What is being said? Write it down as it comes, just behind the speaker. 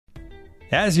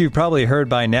As you've probably heard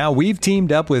by now, we've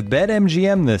teamed up with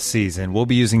BetMGM this season. We'll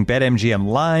be using BetMGM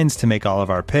lines to make all of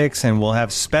our picks, and we'll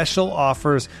have special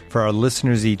offers for our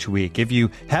listeners each week. If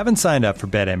you haven't signed up for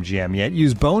BetMGM yet,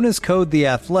 use bonus code The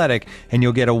Athletic, and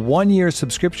you'll get a 1-year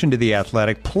subscription to The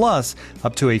Athletic, plus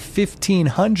up to a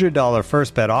 $1,500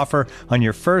 first bet offer on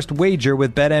your first wager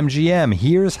with BetMGM.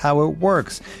 Here's how it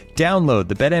works. Download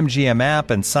the BetMGM app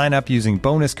and sign up using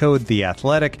bonus code The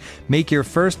Athletic. Make your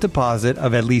first deposit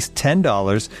of at least $10.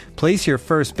 Place your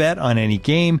first bet on any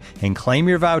game and claim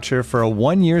your voucher for a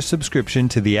 1-year subscription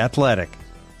to The Athletic.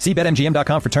 See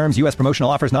BetMGM.com for terms. U.S. promotional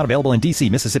offers not available in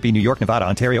D.C., Mississippi, New York, Nevada,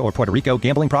 Ontario, or Puerto Rico.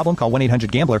 Gambling problem? Call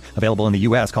 1-800-GAMBLER. Available in the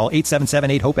U.S. Call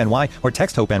 877-8-HOPE-NY or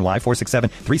text HOPE-NY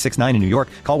 467-369 in New York.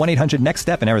 Call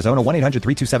 1-800-NEXT-STEP in Arizona.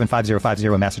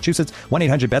 1-800-327-5050 in Massachusetts.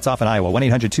 1-800-BETS-OFF in Iowa.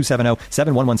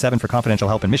 1-800-270-7117 for confidential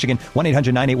help in Michigan.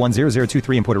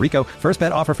 1-800-981-0023 in Puerto Rico. First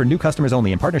bet offer for new customers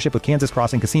only in partnership with Kansas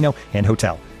Crossing Casino and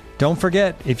Hotel. Don't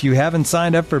forget, if you haven't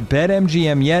signed up for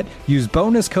BetMGM yet, use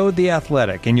bonus code The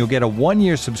Athletic, and you'll get a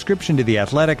 1-year subscription to The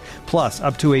Athletic, plus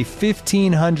up to a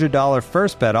 $1,500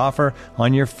 first bet offer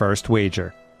on your first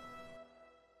wager.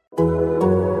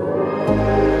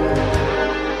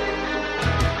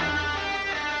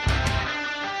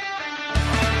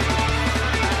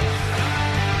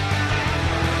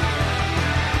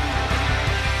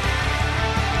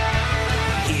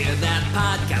 Hear that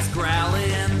podcast growling.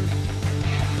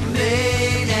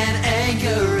 Main and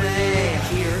angry.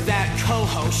 Hear that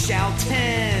co-host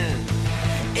shouting.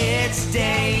 It's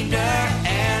Daner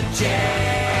and Jay.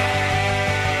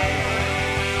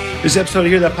 This episode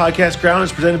of Hear That Podcast Ground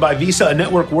is presented by Visa, a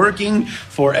network working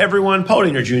for everyone. Paul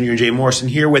Dehner Jr. and Jay Morrison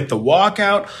here with the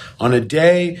walkout on a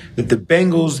day that the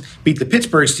Bengals beat the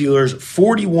Pittsburgh Steelers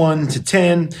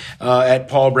 41-10 at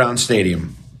Paul Brown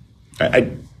Stadium.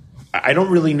 I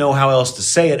don't really know how else to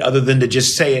say it other than to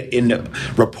just say it in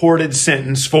reported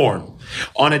sentence form.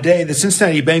 On a day, the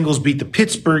Cincinnati Bengals beat the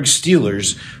Pittsburgh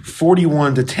Steelers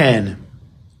 41-10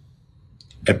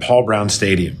 at Paul Brown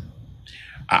Stadium.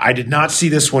 I did not see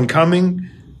this one coming.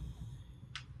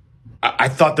 I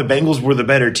thought the Bengals were the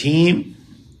better team.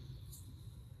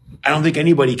 I don't think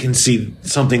anybody can see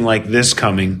something like this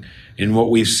coming in what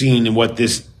we've seen and what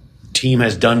this team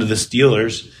has done to the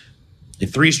Steelers in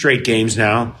 3 straight games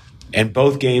now. And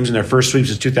both games in their first sweep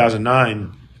since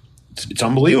 2009, it's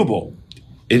unbelievable.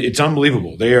 It's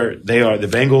unbelievable. The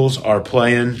Bengals are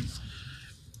playing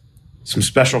some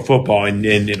special football, and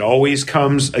it always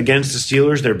comes against the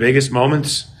Steelers. Their biggest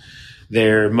moments,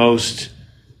 their most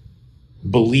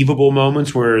believable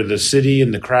moments, where the city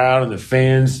and the crowd and the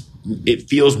fans, it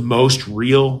feels most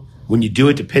real when you do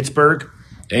it to Pittsburgh.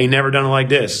 They ain't never done it like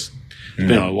this. It's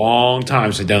been a long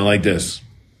time since they've done it like this.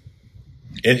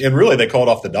 And really, they called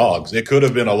off the dogs. It could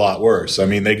have been a lot worse. I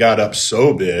mean, they got up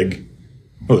so big.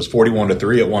 It was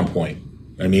 41-3 at one point.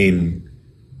 I mean,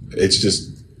 it's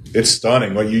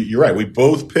stunning. Well, you're right. We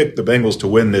both picked the Bengals to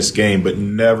win this game, but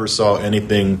never saw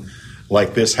anything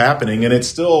like this happening. And it's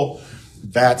still,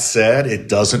 that said, it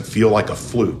doesn't feel like a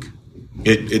fluke.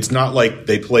 It's not like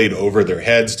they played over their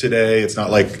heads today. It's not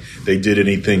like they did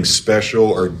anything special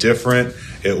or different.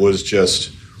 It was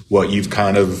just what you've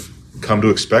kind of come to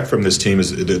expect from this team,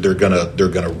 is they're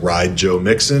gonna ride Joe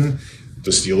Mixon.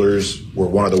 The Steelers were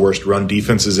one of the worst run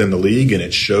defenses in the league, and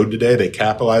it showed today. They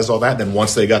capitalized all that. Then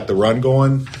once they got the run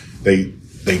going, they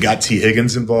got T.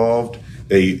 Higgins involved.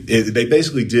 They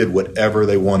basically did whatever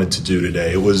they wanted to do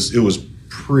today. It was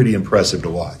pretty impressive to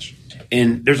watch.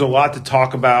 And there's a lot to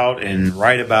talk about and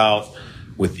write about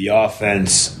with the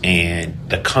offense and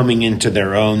the coming into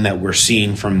their own that we're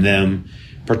seeing from them,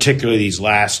 particularly these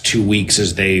last 2 weeks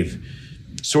as they've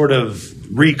sort of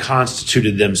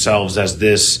reconstituted themselves as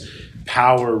this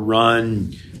power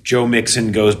run, Joe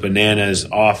Mixon goes bananas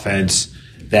offense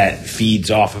that feeds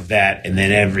off of that, and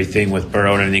then everything with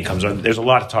Burrow and everything comes on. There's a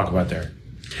lot to talk about there.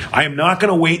 I am not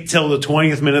going to wait till the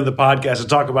 20th minute of the podcast to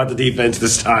talk about the defense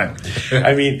this time.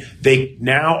 I mean,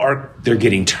 they're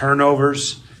getting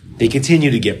turnovers. They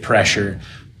continue to get pressure.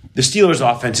 The Steelers'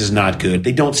 offense is not good.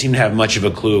 They don't seem to have much of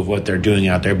a clue of what they're doing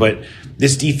out there. But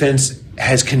this defense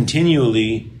has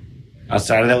continually,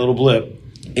 outside of that little blip,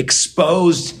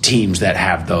 exposed teams that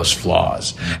have those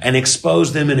flaws and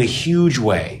exposed them in a huge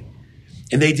way.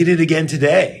 And they did it again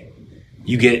today.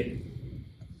 You get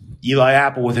Eli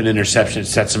Apple with an interception that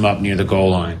sets him up near the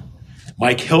goal line.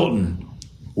 Mike Hilton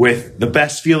with the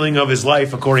best feeling of his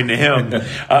life, according to him.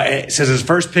 It says his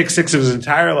first pick six of his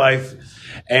entire life.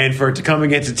 And for it to come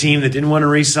against a team that didn't want to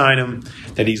re-sign him,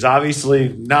 that he's obviously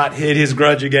not hid his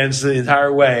grudge against the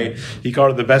entire way, he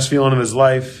called it the best feeling of his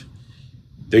life.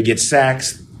 They get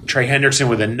sacks, Trey Hendrickson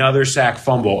with another sack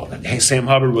fumble. Sam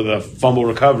Hubbard with a fumble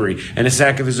recovery and a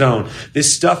sack of his own.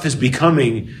 This stuff is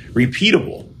becoming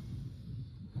repeatable.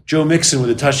 Joe Mixon with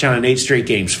a touchdown in 8 straight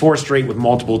games, 4 straight with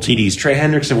multiple TDs. Trey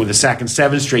Hendrickson with a sack in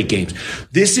 7 straight games.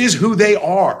 This is who they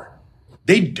are.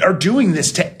 They are doing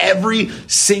this to every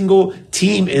single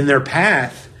team in their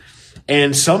path.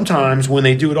 And sometimes when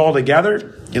they do it all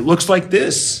together, it looks like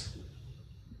this.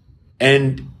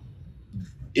 And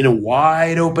in a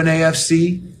wide open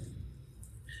AFC,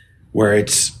 where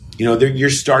it's, you're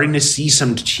starting to see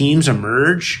some teams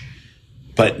emerge,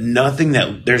 but nothing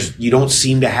that you don't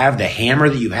seem to have the hammer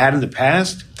that you've had in the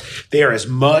past. They are as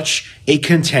much a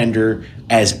contender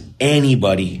as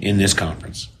anybody in this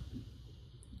conference.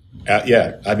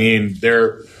 I mean,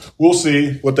 we'll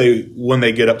see when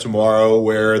they get up tomorrow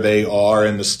where they are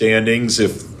in the standings.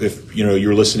 If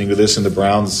you're listening to this and the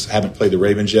Browns haven't played the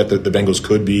Ravens yet, the Bengals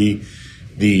could be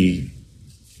the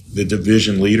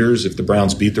division leaders if the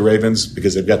Browns beat the Ravens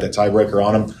because they've got that tiebreaker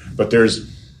on them. But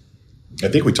I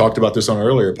think we talked about this on an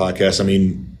earlier podcast. I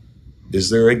mean, is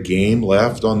there a game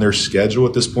left on their schedule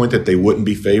at this point that they wouldn't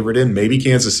be favored in? Maybe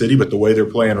Kansas City, but the way they're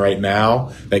playing right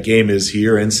now, that game is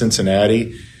here in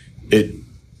Cincinnati.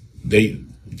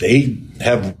 They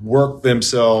have worked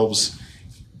themselves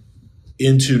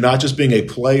into not just being a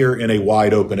player in a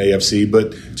wide open AFC,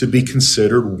 but to be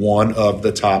considered one of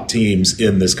the top teams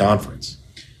in this conference.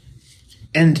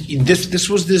 And this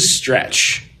was this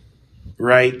stretch,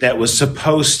 right, that was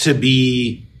supposed to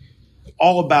be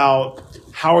all about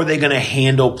how are they going to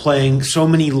handle playing so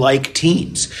many like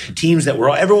teams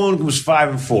that everyone was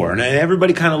 5-4, and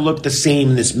everybody kind of looked the same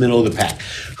in this middle of the pack.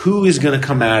 Who is going to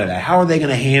come out of that? How are they going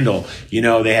to handle?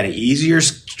 They had an easier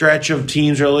stretch of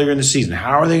teams earlier in the season.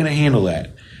 How are they going to handle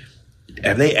that?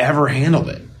 Have they ever handled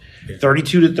it?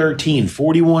 32-13,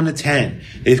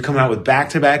 41-10. They've come out with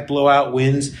back-to-back blowout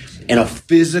wins and a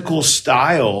physical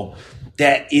style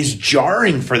that is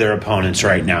jarring for their opponents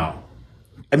right now.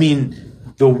 I mean,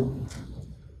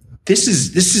 this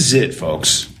is it,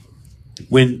 folks.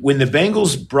 When the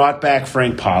Bengals brought back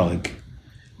Frank Pollock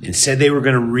and said they were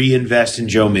going to reinvest in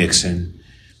Joe Mixon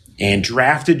and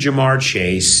drafted Jamar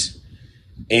Chase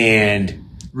and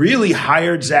really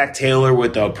hired Zach Taylor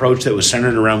with the approach that was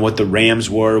centered around what the Rams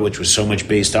were, which was so much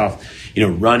based off,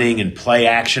 running and play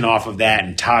action off of that,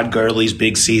 and Todd Gurley's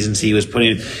big seasons he was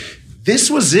putting in. This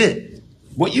was it.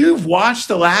 What you've watched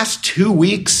the last 2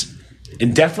 weeks,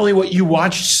 and definitely what you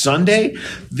watched Sunday,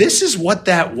 this is what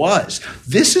that was.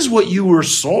 This is what you were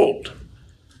sold.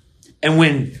 And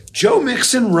when Joe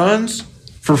Mixon runs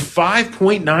for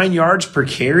 5.9 yards per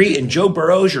carry and Joe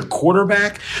Burrow is your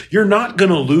quarterback, you're not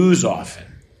going to lose often.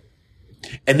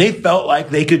 And they felt like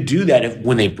they could do that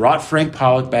when they brought Frank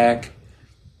Pollock back.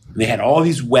 They had all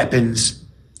these weapons,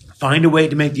 find a way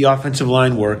to make the offensive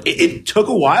line work. It took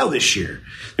a while this year.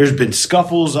 There's been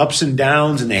scuffles, ups and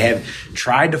downs, and they have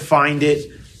tried to find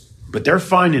it, but they're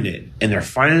finding it, and they're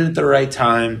finding it at the right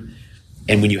time.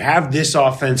 And when you have this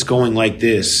offense going like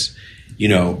this,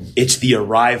 it's the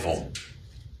arrival.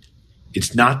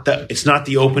 It's not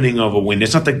the opening of a window.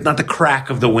 It's not the crack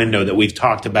of the window that we've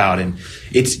talked about. And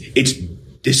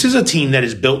this is a team that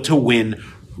is built to win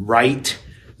right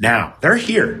now. They're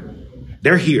here.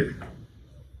 They're here.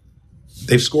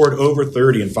 They've scored over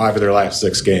 30 in 5 of their last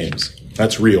 6 games.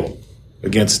 That's real.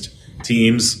 Against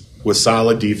teams with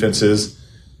solid defenses.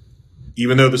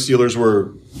 Even though the Steelers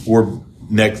were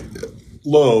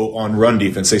low on run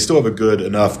defense, they still have a good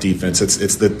enough defense.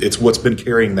 It's what's been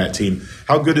carrying that team.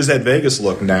 How good does that Vegas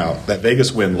look now? That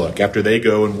Vegas win look after they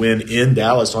go and win in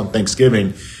Dallas on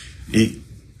Thanksgiving.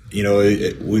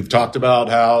 We've talked about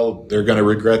how they're going to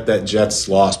regret that Jets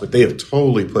loss, but they have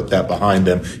totally put that behind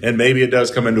them. And maybe it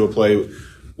does come into a play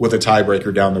with a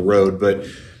tiebreaker down the road, but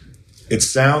it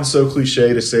sounds so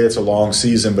cliche to say it's a long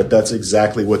season, but that's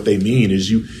exactly what they mean is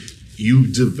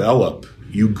you develop,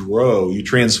 you grow, you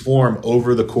transform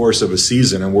over the course of a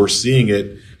season, and we're seeing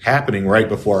it happening right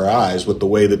before our eyes with the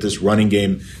way that this running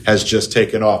game has just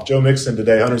taken off. Joe Mixon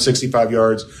today, 165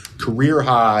 yards, career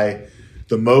high,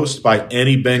 the most by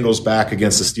any Bengals back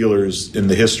against the Steelers in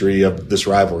the history of this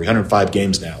rivalry, 105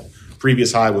 games now.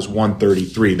 Previous high was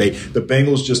 133. The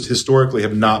Bengals just historically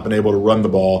have not been able to run the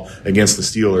ball against the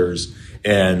Steelers,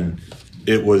 and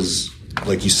it was,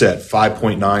 like you said,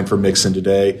 5.9 for Mixon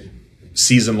today.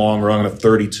 Season-long run of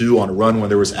 32 on a run when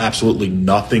there was absolutely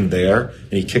nothing there,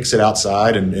 and he kicks it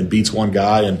outside and beats one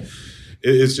guy. And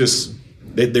it's just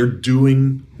they're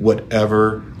doing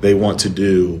whatever they want to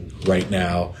do right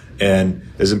now. And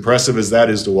as impressive as that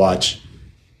is to watch,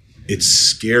 it's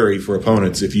scary for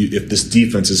opponents if this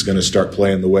defense is going to start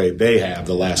playing the way they have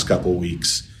the last couple of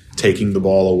weeks, taking the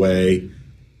ball away,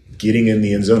 getting in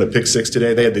the end zone, a pick six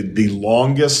today. They had the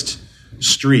longest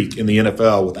streak in the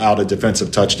NFL without a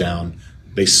defensive touchdown.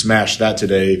 They smashed that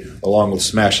today, along with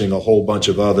smashing a whole bunch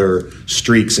of other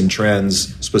streaks and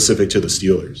trends specific to the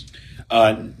Steelers.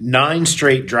 9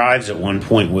 straight drives at one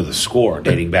point with a score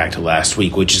dating back to last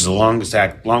week, which is was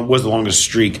the longest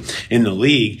streak in the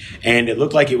league. And it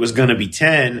looked like it was going to be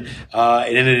 10. It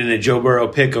ended in a Joe Burrow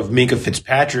pick of Minkah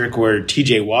Fitzpatrick, where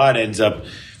TJ Watt ends up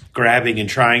grabbing and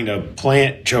trying to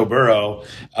plant Joe Burrow,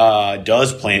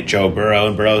 does plant Joe Burrow,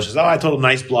 and Burrow says, I told him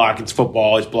nice block, it's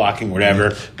football, he's blocking,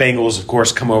 whatever. Bengals, of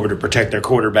course, come over to protect their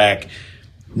quarterback.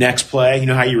 Next play, you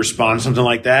know how you respond to something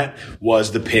like that,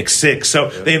 was the pick six. So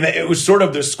it was sort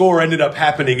of the score ended up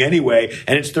happening anyway,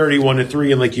 and it's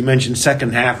 31-3. And like you mentioned,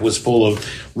 second half was full of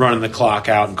running the clock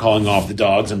out and calling off the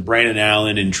dogs, and Brandon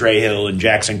Allen and Trey Hill and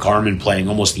Jackson Carman playing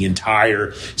almost the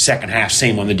entire second half.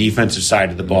 Same on the defensive side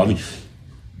of the ball. I mean,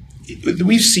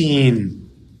 we've seen,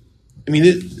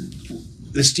 the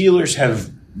Steelers have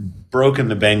broken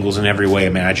the Bengals in every way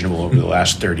imaginable over the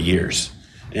last 30 years.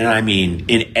 And I mean,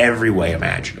 in every way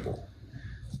imaginable.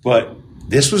 But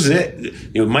this was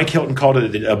it. Mike Hilton called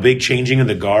it a big changing of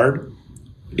the guard.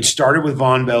 It started with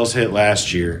Von Bell's hit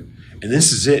last year. And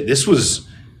this is it. This was,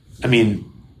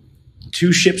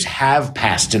 two ships have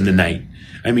passed in the night.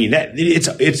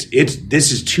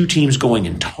 This is two teams going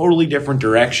in totally different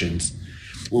directions.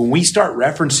 When we start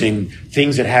referencing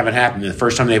things that haven't happened, the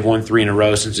first time they've won 3 in a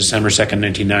row since December 2nd,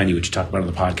 1990, which you talked about on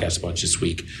the podcast a bunch this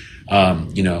week,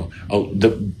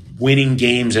 the winning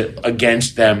games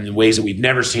against them in ways that we've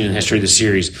never seen in the history of the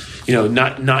series,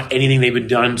 not anything they've been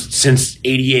done since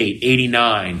 88,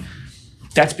 89.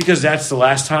 That's because that's the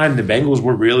last time the Bengals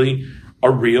were really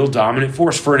a real dominant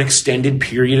force for an extended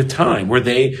period of time where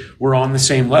they were on the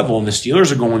same level, and the Steelers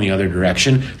are going the other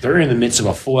direction. They're in the midst of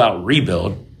a full-out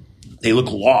rebuild. They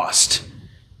look lost.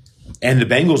 And the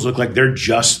Bengals look like they're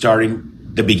just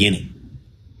starting the beginning.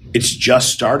 It's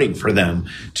just starting for them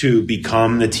to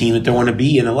become the team that they want to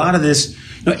be. And a lot of this,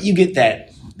 you get that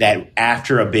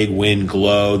after a big win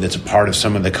glow that's a part of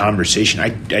some of the conversation. I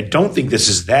don't think this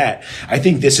is that. I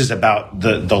think this is about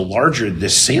the larger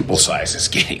this sample size is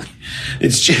getting.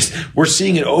 It's just, we're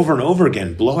seeing it over and over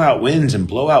again, blowout wins and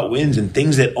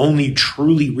things that only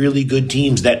truly really good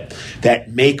teams that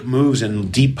make moves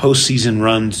and deep postseason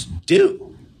runs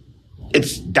do.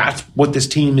 That's what this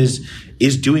team is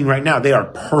doing right now. They are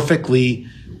perfectly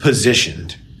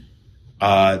positioned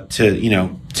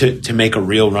to make a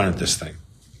real run at this thing.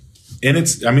 And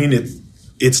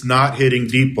it's not hitting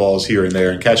deep balls here and there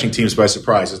and catching teams by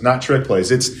surprise. It's not trick plays.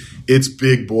 It's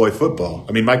big boy football.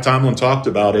 Mike Tomlin talked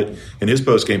about it in his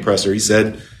post-game presser. He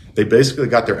said they basically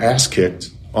got their ass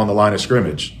kicked on the line of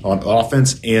scrimmage on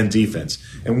offense and defense.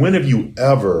 And when have you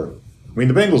ever – the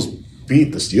Bengals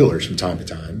beat the Steelers from time to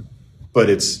time,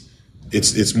 but it's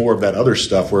more of that other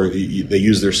stuff where they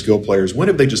use their skill players. When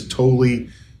have they just totally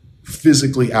 –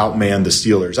 physically outmanned the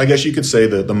Steelers? I guess you could say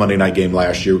that the Monday night game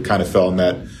last year kind of fell in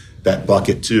that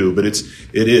bucket too. But it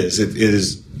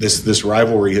is this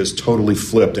rivalry has totally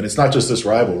flipped, and it's not just this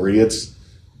rivalry. It's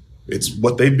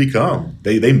what they've become.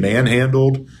 They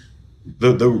manhandled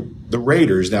the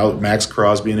Raiders. Now Max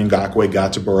Crosby and Ngakoue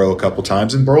got to Burrow a couple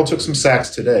times, and Burrow took some sacks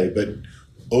today. But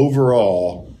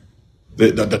overall,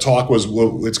 the talk was,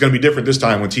 well, it's going to be different this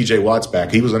time when T.J. Watt's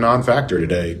back. He was a non-factor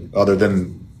today, other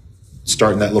than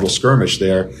starting that little skirmish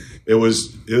there. It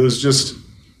was just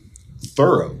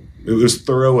thorough. It was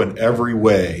thorough in every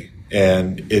way,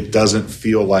 and it doesn't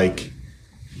feel like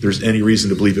there's any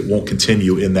reason to believe it won't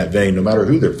continue in that vein, no matter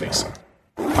who they're facing.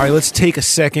 All right, let's take a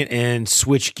second and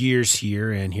switch gears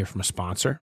here and hear from a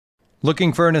sponsor.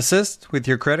 Looking for an assist with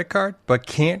your credit card, but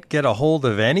can't get a hold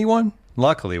of anyone?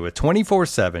 Luckily, with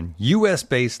 24/7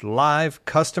 U.S.-based live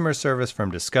customer service from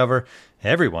Discover,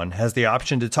 everyone has the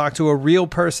option to talk to a real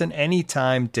person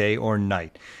anytime, day or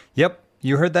night. Yep,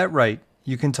 you heard that right.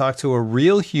 You can talk to a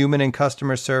real human in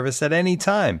customer service at any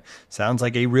time. Sounds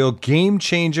like a real game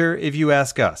changer if you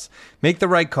ask us. Make the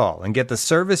right call and get the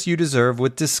service you deserve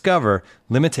with Discover.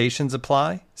 Limitations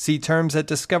apply. See terms at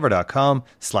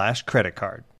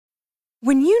discover.com/creditcard.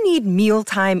 When you need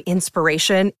mealtime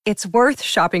inspiration, it's worth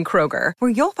shopping Kroger, where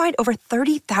you'll find over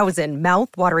 30,000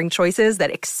 mouth-watering choices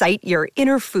that excite your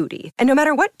inner foodie. And no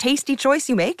matter what tasty choice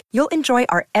you make, you'll enjoy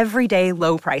our everyday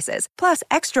low prices, plus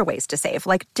extra ways to save,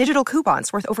 like digital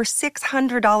coupons worth over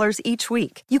 $600 each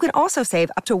week. You can also save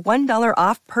up to $1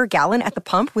 off per gallon at the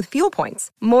pump with fuel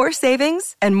points. More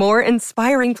savings and more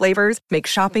inspiring flavors make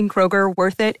shopping Kroger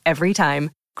worth it every time.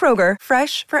 Kroger,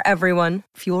 fresh for everyone.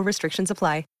 Fuel restrictions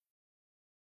apply.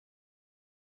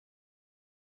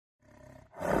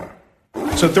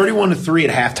 So 31-3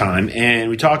 at halftime, and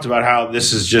we talked about how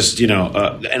this is just,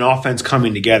 an offense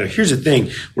coming together. Here's the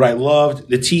thing. What I loved,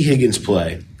 the T. Higgins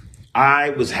play, I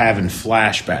was having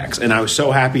flashbacks, and I was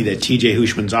so happy that TJ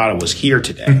Houshmandzadeh was here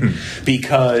today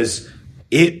because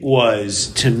it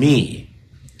was, to me,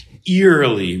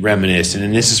 eerily reminiscent,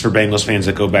 and this is for Bengals fans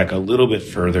that go back a little bit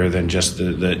further than just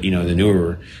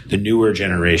the newer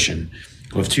generation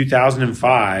of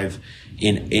 2005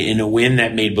 in a win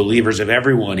that made believers of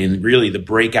everyone in really the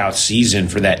breakout season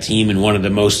for that team and one of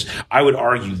the most, I would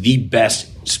argue, the best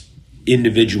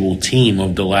individual team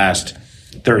of the last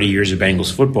 30 years of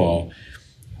Bengals football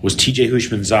was TJ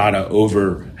Houshmandzadeh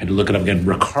over, I had to look it up again,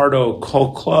 Ricardo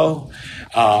Colclo.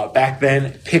 Back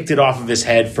then, picked it off of his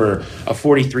head for a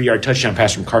 43-yard touchdown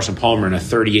pass from Carson Palmer in a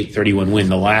 38-31 win,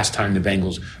 the last time the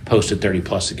Bengals posted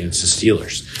 30-plus against the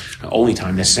Steelers. Only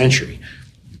time this century.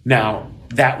 Now,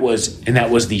 that was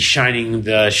the shining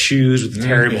the shoes with the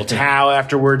terrible towel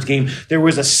afterwards game. There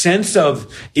was a sense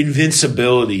of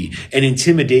invincibility and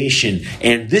intimidation,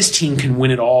 and this team can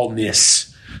win it all-ness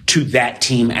to that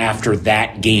team after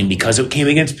that game because it came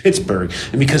against Pittsburgh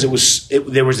and because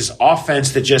there was this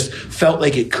offense that just felt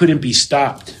like it couldn't be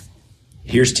stopped.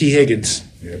 Here's T. Higgins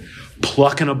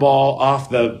plucking a ball off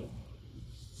the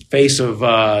face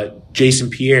of Jason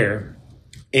Pierre,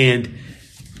 and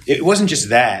it wasn't just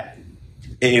that.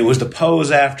 It was the pose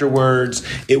afterwards.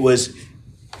 It was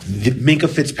Minkah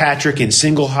Fitzpatrick in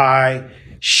single high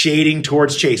shading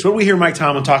towards Chase. What do we hear Mike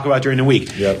Tomlin talk about during the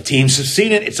week? Yep. Teams have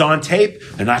seen it. It's on tape.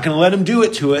 They're not going to let him do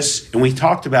it to us. And we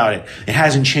talked about it. It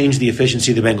hasn't changed the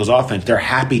efficiency of the Bengals offense. They're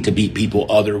happy to beat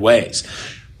people other ways.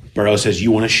 Burrow says,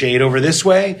 you want to shade over this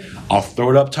way? I'll throw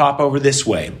it up top over this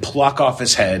way. Pluck off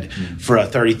his head for a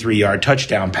 33-yard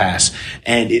touchdown pass.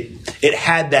 And it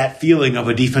had that feeling of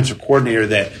a defensive coordinator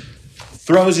that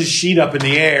throws his sheet up in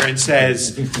the air and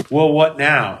says, well, what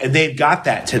now? And they've got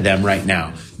that to them right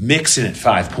now. Mixon at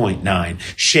 5.9.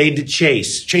 Shade to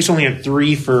Chase. Chase only had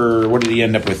 3 for, what did he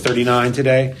end up with, 39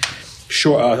 today?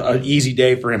 Sure, an easy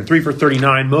day for him. 3 for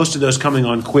 39, most of those coming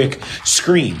on quick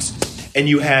screens. And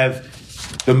you have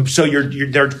them, so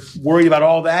they're worried about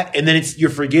all that, and then you're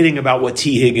forgetting about what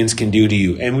T. Higgins can do to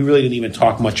you. And we really didn't even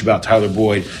talk much about Tyler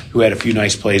Boyd, who had a few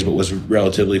nice plays but was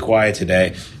relatively quiet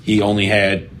today. He only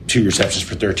had 2 receptions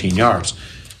for 13 yards.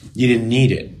 You didn't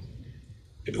need it.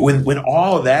 When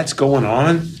all of that's going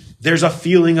on, there's a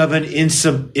feeling of an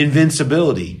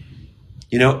invincibility,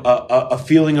 a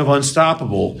feeling of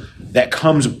unstoppable that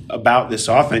comes about this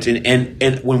offense.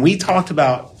 And when we talked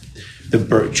about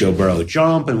the Joe Burrow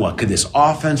jump and what could this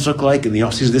offense look like in the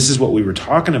offseason, this is what we were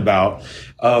talking about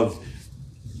of,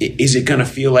 is it going to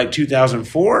feel like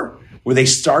 2004 where they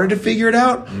started to figure it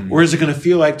out, or is it going to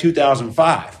feel like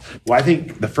 2005? Well, I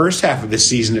think the first half of this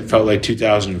season, it felt like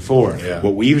 2004. Yeah.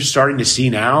 What we're starting to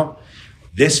see now,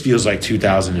 this feels like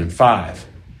 2005.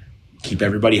 Keep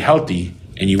everybody healthy,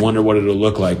 and you wonder what it'll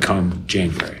look like come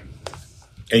January.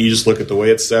 And you just look at the way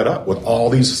it's set up with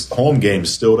all these home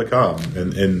games still to come,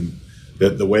 and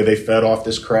the way they fed off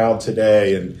this crowd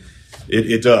today, and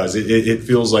it does. It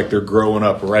feels like they're growing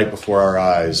up right before our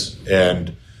eyes.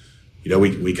 And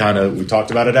we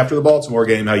talked about it after the Baltimore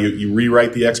game, how you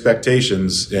rewrite the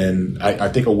expectations, and I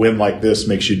think a win like this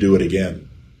makes you do it again.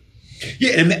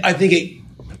 Yeah, and I think it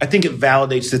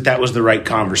validates that was the right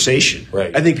conversation.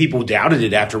 Right. I think people doubted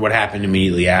it after what happened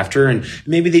immediately after, and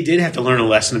maybe they did have to learn a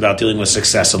lesson about dealing with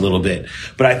success a little bit.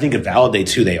 But I think it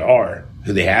validates who they are,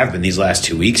 who they have been these last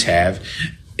 2 weeks have.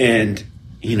 And,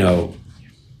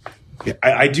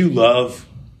 I do love,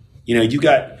 you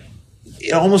got –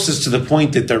 it almost is to the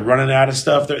point that they're running out of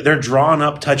stuff. They're drawing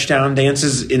up touchdown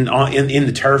dances in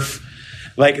the turf.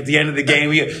 Like at the end of the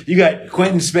game, you got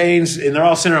Quentin Spains, and they're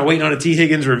all sitting around waiting on a T.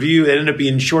 Higgins review. They end up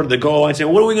being short of the goal line,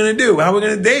 saying, what are we going to do? How are we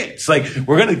going to dance? Like,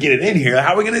 we're going to get it in here.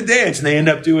 How are we going to dance? And they end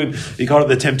up doing, they call it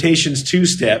the Temptations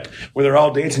 2-step, where they're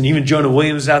all dancing. Even Jonah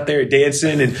Williams is out there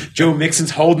dancing, and Joe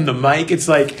Mixon's holding the mic. It's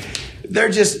like they're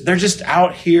just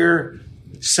out here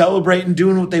celebrating,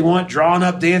 doing what they want, drawing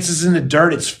up dances in the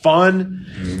dirt. It's fun.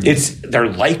 They're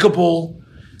likable.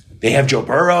 They have Joe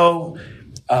Burrow,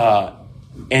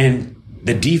 and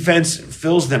the defense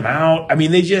fills them out. I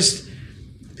mean, there's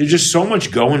just so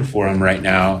much going for them right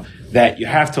now that you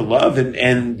have to love,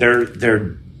 and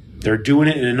they're doing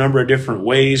it in a number of different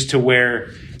ways to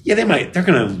where, they're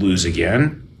going to lose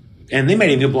again, and they might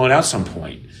even get blown out some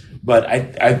point. But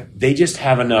they just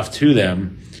have enough to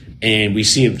them, and we've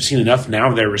seen enough now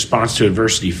of their response to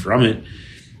adversity from it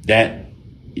that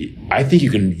I think you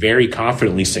can very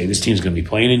confidently say this team's going to be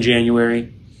playing in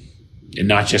January. And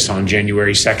not just on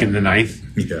January 2nd and the 9th.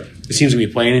 Yeah. This team's going to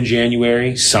be playing in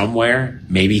January somewhere,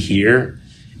 maybe here.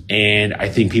 and I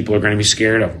think people are going to be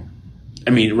scared of him. I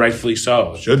mean, rightfully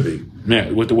so. Should be. Yeah,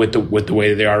 with the way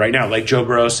that they are right now. Like Joe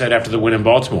Burrow said after the win in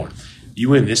Baltimore, you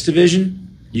win this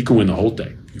division, you can win the whole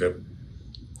thing. Yep.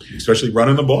 Especially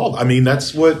running the ball. I mean,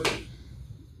 that's what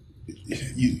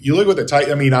you look at the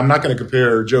Titans. I mean, I'm not going to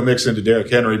compare Joe Mixon to Derrick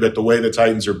Henry, but the way the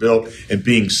Titans are built and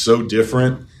being so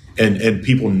different, and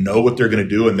people know what they're going to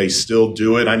do, and they still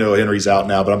do it. I know Henry's out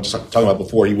now, but I'm just talking about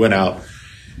before he went out,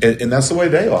 and that's the way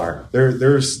they are.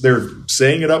 They're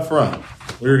saying it up front.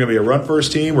 We're going to be a run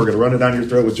first team. We're going to run it down your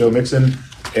throat with Joe Mixon,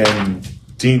 and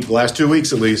the last 2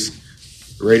 weeks at least,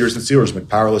 the Raiders and Steelers have been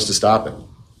powerless to stop it.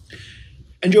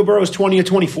 And Joe Burrow is 20 of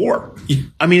 24.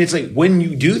 I mean, it's like when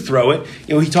you do throw it,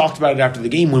 he talked about it after the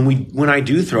game. When I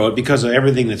do throw it, because of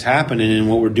everything that's happening and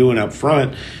what we're doing up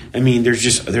front, I mean,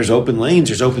 there's open lanes,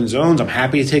 there's open zones. I'm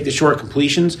happy to take the short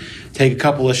completions, take a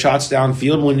couple of shots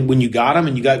downfield when you got them,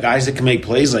 and you got guys that can make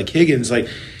plays like Higgins. Like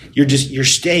you're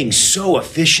staying so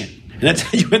efficient. And that's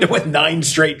how you end up with 9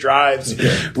 straight drives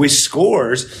with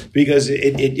scores, because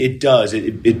it does.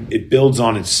 It builds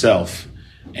on itself.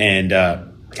 And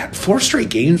got 4 straight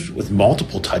games with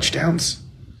multiple touchdowns.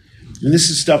 And this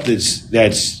is stuff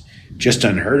that's just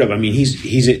unheard of. I mean,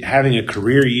 he's having a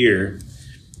career year,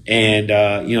 and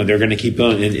they're going to keep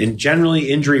going. And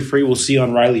generally injury-free, we'll see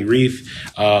on Riley Reif,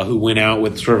 who went out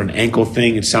with sort of an ankle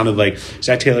thing. It sounded like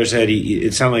Zach Taylor said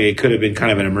it sounded like it could have been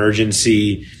kind of an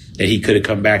emergency, that he could have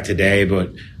come back today,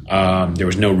 but there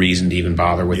was no reason to even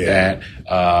bother with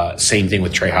that. Same thing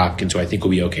with Trey Hopkins, who I think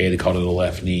will be okay. They called it a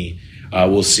left knee.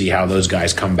 We'll see how those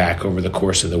guys come back over the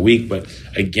course of the week. But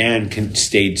again,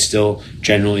 stayed still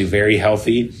generally very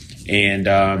healthy. And,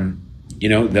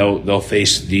 they'll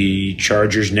face the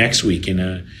Chargers next week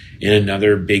in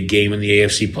another big game in the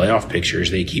AFC playoff picture as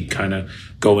they keep kind of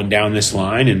going down this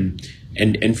line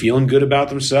and feeling good about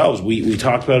themselves. We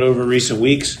talked about over recent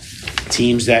weeks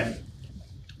teams that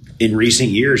in recent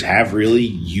years have really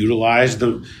utilized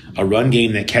a run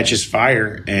game that catches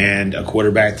fire and a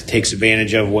quarterback that takes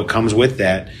advantage of what comes with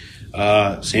that.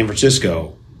 San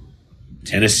Francisco,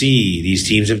 Tennessee, these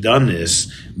teams have done this,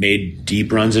 made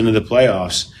deep runs into the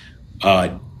playoffs.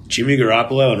 Jimmy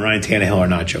Garoppolo and Ryan Tannehill are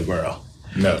not Joe Burrow.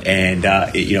 No. And,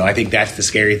 I think that's the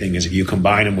scary thing, is if you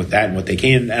combine them with that and what they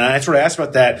can. And I sort of asked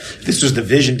about that. This was the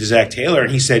vision to Zach Taylor,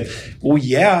 and he said, well,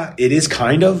 yeah, it is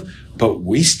kind of, but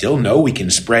we still know we can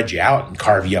spread you out and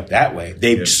carve you up that way.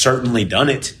 They've certainly done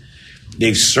it.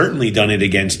 They've certainly done it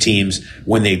against teams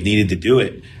when they've needed to do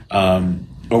it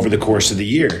over the course of the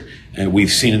year. And we've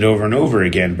seen it over and over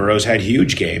again. Burrow's had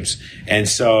huge games. And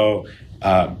so,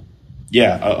 a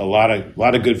lot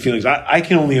of good feelings. I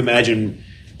can only imagine,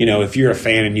 if you're a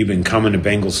fan and you've been coming to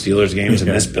Bengals Steelers games in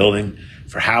this building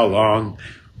for how long,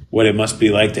 what it must be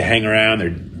like to hang around. They're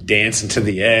dancing to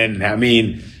the end. I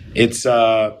mean, it's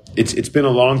been a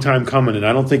long time coming, and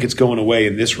I don't think it's going away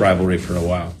in this rivalry for a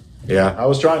while. Yeah, I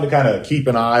was trying to kind of keep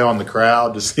an eye on the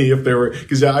crowd to see if there were,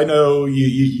 because I know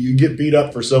you get beat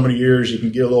up for so many years, you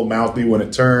can get a little mouthy when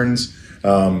it turns.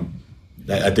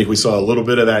 I think we saw a little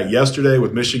bit of that yesterday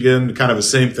with Michigan, kind of the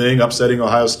same thing, upsetting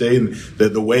Ohio State, and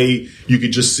the way you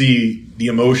could just see the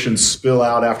emotions spill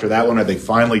out after that one. They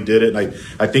finally did it. And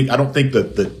I don't think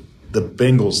that the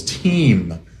Bengals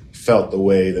team felt the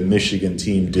way the Michigan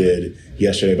team did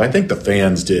yesterday, but I think the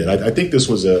fans did. I think this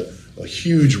was a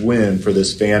huge win for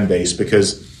this fan base,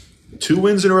 because 2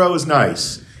 wins in a row is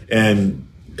nice, and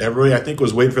everybody, I think,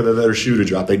 was waiting for the other shoe to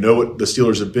drop. They know what the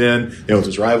Steelers have been, they know what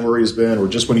this rivalry has been, or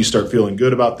just when you start feeling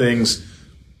good about things,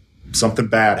 something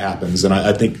bad happens. And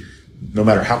I think no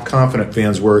matter how confident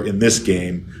fans were in this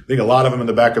game, I think a lot of them in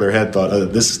the back of their head thought,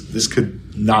 this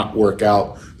could not work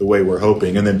out the way we're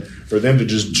hoping. And then for them to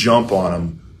just jump on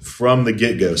them from the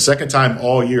get-go, second time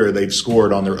all year they've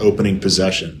scored on their opening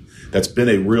possession. That's been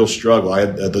a real struggle. I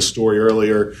had the story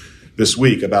earlier this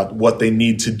week about what they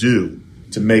need to do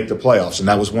to make the playoffs, and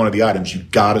that was one of the items. You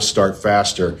got to start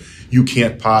faster. You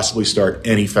can't possibly start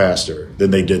any faster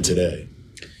than they did today.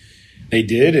 They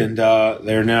did, and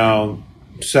they're now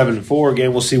 7-4.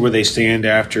 Again, we'll see where they stand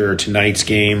after tonight's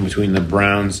game between the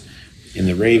Browns and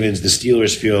the Ravens. The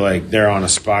Steelers feel like they're on a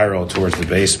spiral towards the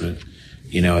basement.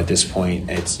 At this point,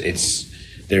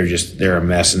 they're a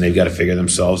mess, and they've got to figure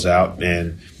themselves out.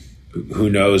 And who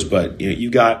knows? But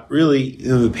you've got really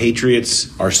the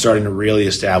Patriots are starting to really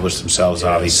establish themselves,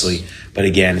 obviously. But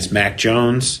again, it's Mac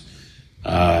Jones,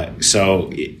 so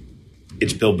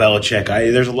it's Bill Belichick.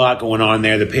 There's a lot going on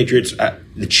there. The Patriots,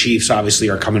 the Chiefs, obviously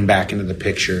are coming back into the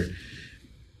picture,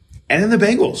 and then the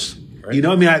Bengals. Right.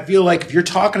 I feel like if you're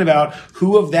talking about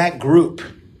who of that group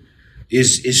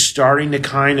is starting to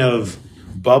kind of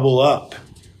bubble up,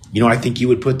 I think you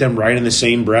would put them right in the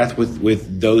same breath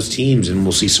with those teams, and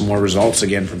we'll see some more results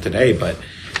again from today. But,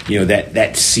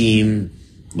 that seem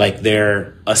like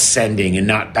they're ascending and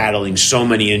not battling so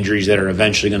many injuries that are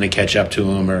eventually going to catch up to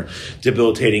them, or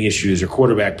debilitating issues or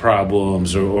quarterback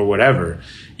problems or whatever.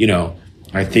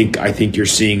 I think you're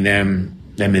seeing them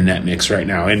in that mix right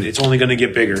now, and it's only going to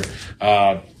get bigger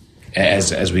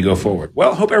as we go forward.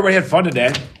 Well, hope everybody had fun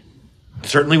today.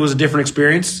 Certainly was a different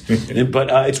experience, but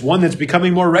it's one that's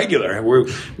becoming more regular.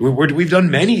 We've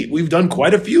done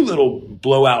quite a few little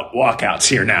blowout walkouts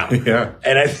here now. Yeah.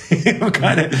 And I think I'm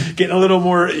kind of getting a little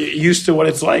more used to what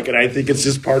it's like, and I think it's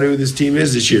just part of who this team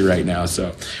is this year right now.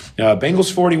 So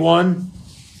Bengals 41,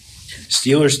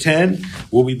 Steelers 10.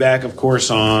 We'll be back, of course,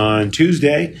 on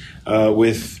Tuesday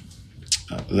with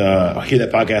the Hear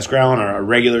That Podcast Growl on our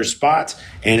regular spot.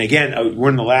 And again, we're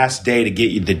in the last day to get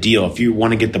you the deal. If you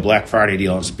want to get the Black Friday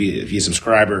deal, if you're a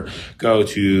subscriber, go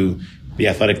to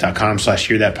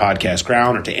theathletic.com/Hear That Podcast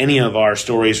Growl, or to any of our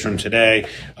stories from today,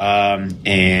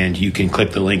 and you can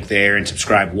click the link there and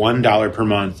subscribe. $1 per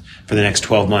month for the next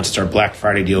 12 months. It's our Black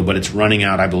Friday deal, but it's running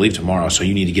out, I believe, tomorrow. So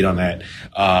you need to get on that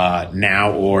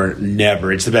now or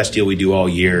never. It's the best deal we do all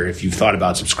year. If you've thought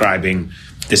about subscribing,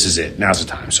 this is it. Now's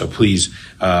the time. So please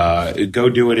go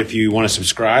do it if you want to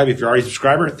subscribe. If you're already a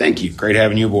subscriber, thank you. Great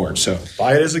having you aboard. So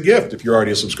buy it as a gift if you're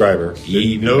already a subscriber.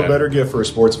 No better gift for a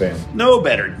sports fan. No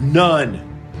better.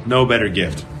 None. No better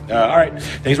gift. All right.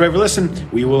 Thanks, everybody, for listening.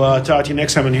 We will talk to you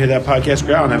next time on Hear That Podcast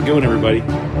Growl. And have a good one,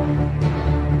 everybody.